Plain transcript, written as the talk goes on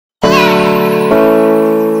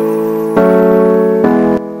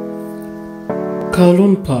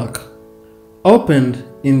Kowloon Park opened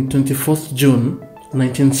in 24th June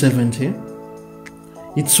 1970.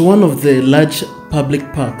 It's one of the large public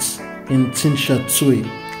parks in Tsin Sha Tsui,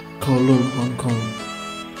 Kowloon, Hong Kong.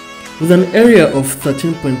 With an area of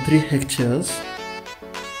 13.3 hectares,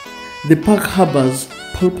 the park harbors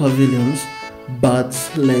pool pavilions,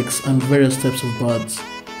 birds, lakes, and various types of birds.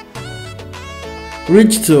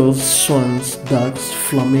 Ridge-tails, swans, ducks,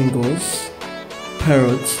 flamingos,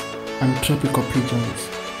 parrots, and tropical pigeons.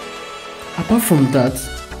 Apart from that,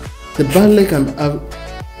 the bird lake and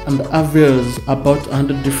aviaries, about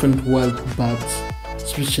 100 different wild birds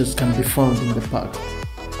species can be found in the park.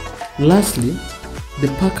 Lastly, the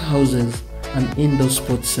park houses an indoor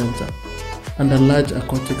sports center and a large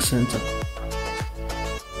aquatic center.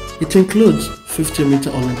 It includes 50-meter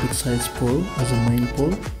Olympic-sized pool as a main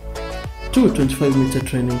pool, two 25-meter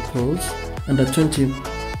training pools, and a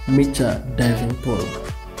 20-meter diving pool.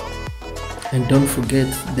 And don't forget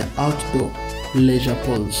the outdoor leisure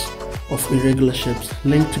pools of irregular shapes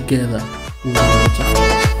linked together with a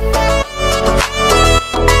waterfall.